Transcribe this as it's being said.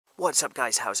What's up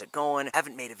guys, how's it going? I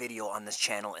haven't made a video on this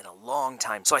channel in a long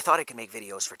time, so I thought I could make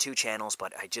videos for two channels,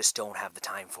 but I just don't have the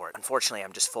time for it. Unfortunately,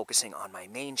 I'm just focusing on my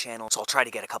main channel, so I'll try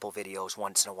to get a couple videos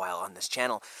once in a while on this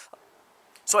channel.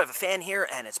 So I have a fan here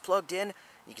and it's plugged in.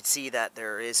 You can see that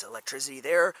there is electricity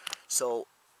there, so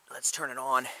let's turn it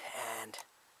on and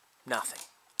nothing.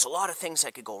 There's a lot of things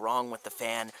that could go wrong with the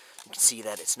fan. You can see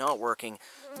that it's not working.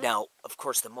 Now, of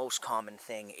course, the most common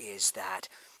thing is that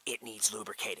it needs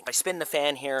lubricating. If I spin the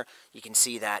fan here, you can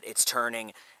see that it's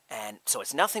turning, and so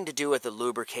it's nothing to do with the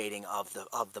lubricating of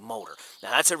the motor. Now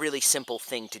that's a really simple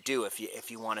thing to do if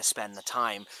you want to spend the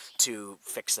time to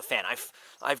fix the fan.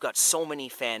 I've got so many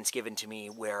fans given to me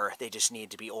where they just need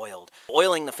to be oiled.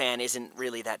 Oiling the fan isn't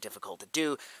really that difficult to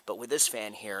do, but with this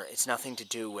fan here, it's nothing to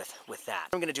do with that.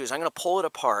 What I'm going to do is I'm going to pull it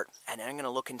apart and then I'm going to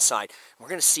look inside. We're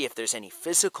going to see if there's any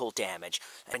physical damage.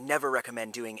 I never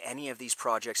recommend doing any of these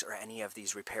projects or any of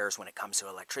these repairs when it comes to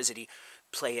electricity.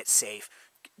 Play it safe.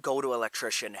 Go to an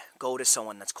electrician, go to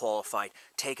someone that's qualified,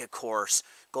 take a course,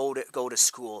 go to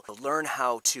school, learn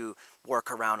how to work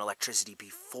around electricity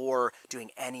before doing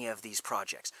any of these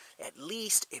projects. At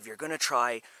least if you're going to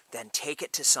try, then take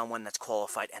it to someone that's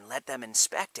qualified and let them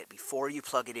inspect it before you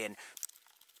plug it in.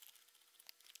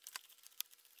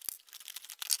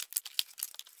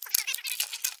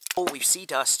 Oh, we see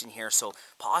dust in here, so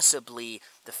possibly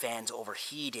the fan's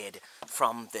overheated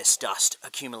from this dust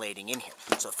accumulating in here.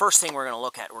 So the first thing we're going to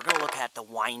look at the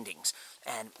windings.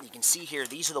 And you can see here,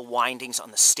 these are the windings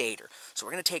on the stator. So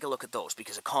we're going to take a look at those,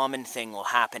 because a common thing will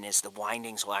happen is the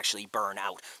windings will actually burn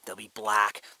out. They'll be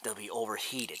black, they'll be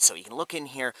overheated. So you can look in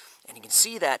here and you can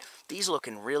see that these look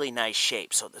in really nice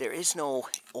shape. So there is no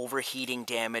overheating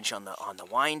damage on the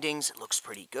windings. It looks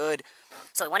pretty good.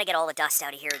 So we want to get all the dust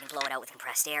out of here. We can blow it out with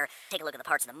compressed air. Take a look at the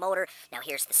parts of the motor. Now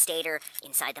here's the stator.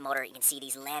 Inside the motor you can see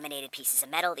these laminated pieces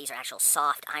of metal. These are actual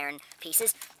soft iron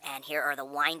pieces. And here are the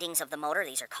windings of the motor.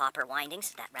 These are copper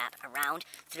windings that wrap around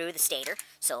through the stator.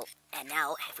 So, and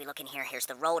now if we look in here, here's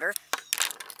the rotor.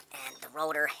 And the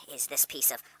rotor is this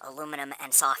piece of aluminum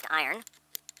and soft iron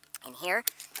in here.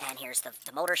 And here's the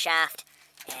motor shaft.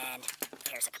 And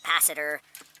here's a capacitor.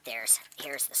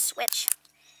 Here's the switch.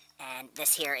 And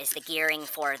this here is the gearing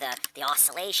for the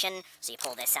oscillation. So you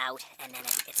pull this out, and then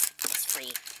it's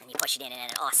free, and you push it in,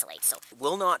 and it oscillates. So it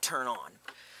will not turn on.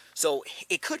 So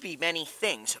it could be many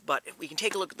things, but we can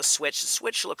take a look at the switch. The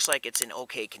switch looks like it's in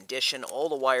okay condition. All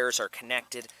the wires are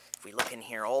connected. If we look in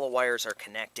here, all the wires are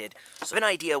connected. So I have an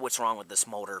idea what's wrong with this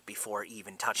motor before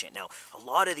even touching it. Now, a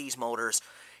lot of these motors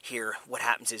here, what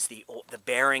happens is the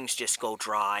bearings just go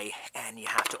dry and you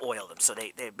have to oil them. So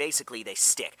they basically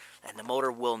stick and the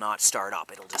motor will not start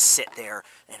up. It'll just sit there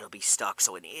and it'll be stuck.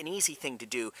 So an easy thing to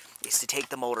do is to take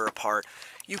the motor apart.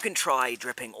 You can try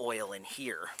dripping oil in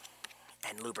here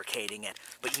and lubricating it,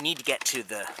 but you need to get to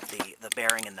the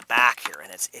bearing in the back here,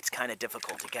 and it's kind of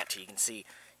difficult to get to. You can see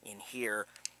in here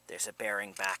there's a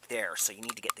bearing back there, so you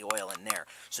need to get the oil in there.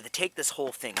 So to take this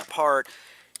whole thing apart,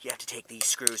 you have to take these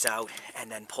screws out and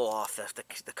then pull off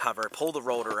the cover, pull the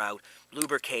rotor out,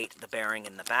 lubricate the bearing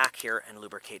in the back here, and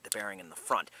lubricate the bearing in the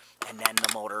front. And then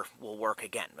the motor will work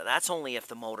again. But that's only if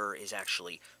the motor is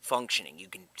actually functioning. You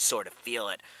can sort of feel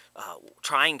it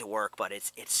trying to work, but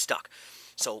it's stuck.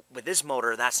 So with this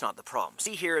motor, that's not the problem.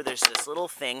 See here, there's this little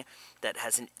thing that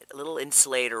has a little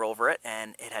insulator over it,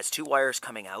 and it has two wires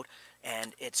coming out,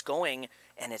 and it's going,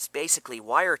 and it's basically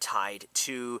wire tied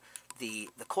to the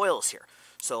coils here.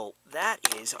 So that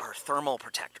is our thermal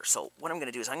protector. So what I'm going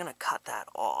to do is I'm going to cut that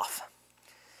off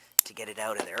to get it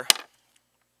out of there.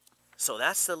 So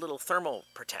that's the little thermal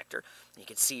protector. You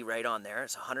can see right on there,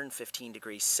 it's 115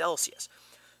 degrees Celsius.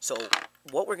 So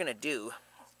what we're going to do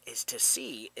is to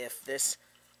see if this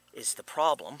is the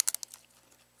problem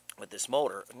with this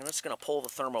motor. I'm just going to pull the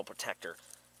thermal protector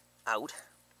out.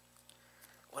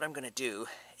 What I'm going to do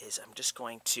is I'm just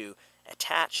going to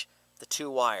attach the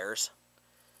two wires.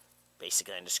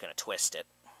 Basically, I'm just going to twist it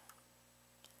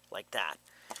like that.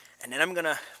 And then I'm going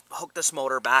to hook this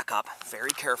motor back up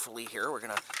very carefully here. We're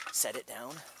going to set it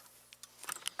down,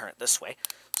 turn it this way.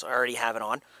 So I already have it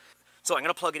on. So I'm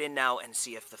going to plug it in now and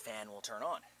see if the fan will turn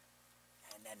on.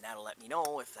 And then that'll let me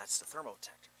know if that's the thermal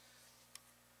protector.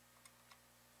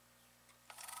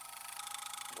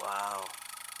 Wow.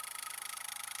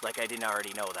 Like I didn't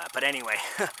already know that. But anyway.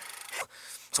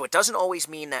 So it doesn't always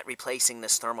mean that replacing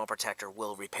this thermal protector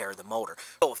will repair the motor.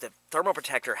 So if the thermal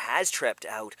protector has tripped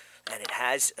out and it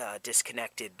has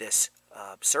disconnected this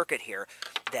circuit here,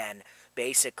 then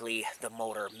basically the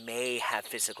motor may have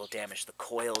physical damage. The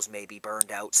coils may be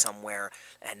burned out somewhere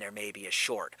and there may be a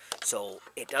short. So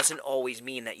it doesn't always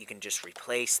mean that you can just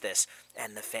replace this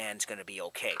and the fan's going to be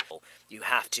okay. You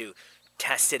have to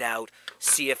test it out,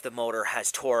 see if the motor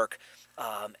has torque,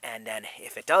 and then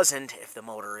if it doesn't, if the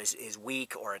motor is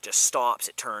weak or it just stops,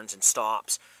 it turns and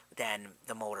stops, then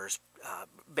the motor's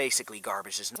basically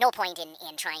garbage. There's no point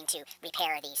in trying to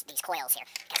repair these coils here,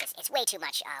 because it's way too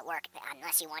much work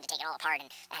unless you want to take it all apart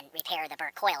and repair the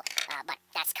burnt coil, but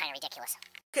that's kind of ridiculous.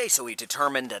 Okay, so we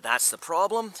determined that that's the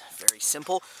problem. Very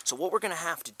simple. So what we're going to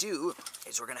have to do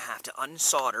is we're going to have to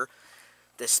unsolder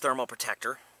this thermal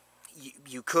protector.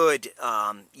 You could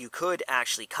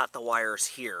actually cut the wires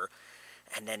here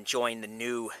and then join the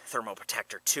new thermal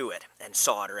protector to it and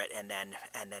solder it, and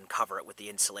then cover it with the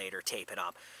insulator, tape it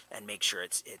up, and make sure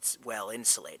it's well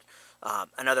insulated.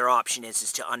 Another option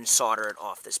is to unsolder it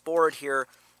off this board here.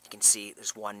 You can see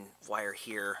there's one wire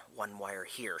here, one wire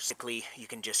here. Basically, you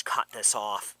can just cut this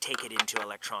off, take it into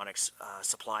electronics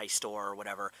supply store or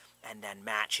whatever, and then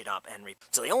match it up.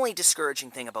 So the only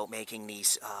discouraging thing about making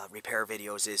these repair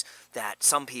videos is that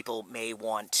some people may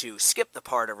want to skip the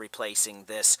part of replacing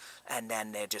this, and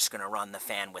then they're just going to run the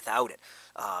fan without it.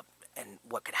 And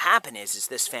what could happen is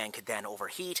this fan could then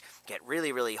overheat, get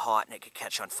really, really hot, and it could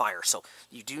catch on fire. So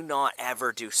you do not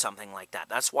ever do something like that.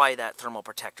 That's why that thermal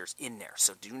protector's in there.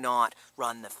 So do not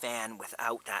run the fan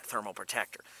without that thermal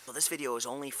protector. So this video is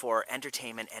only for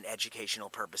entertainment and educational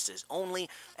purposes only,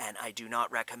 and I do not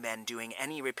recommend doing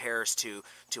any repairs to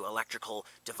electrical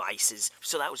devices.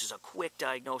 So that was just a quick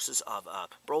diagnosis of a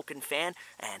broken fan,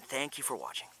 and thank you for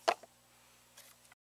watching.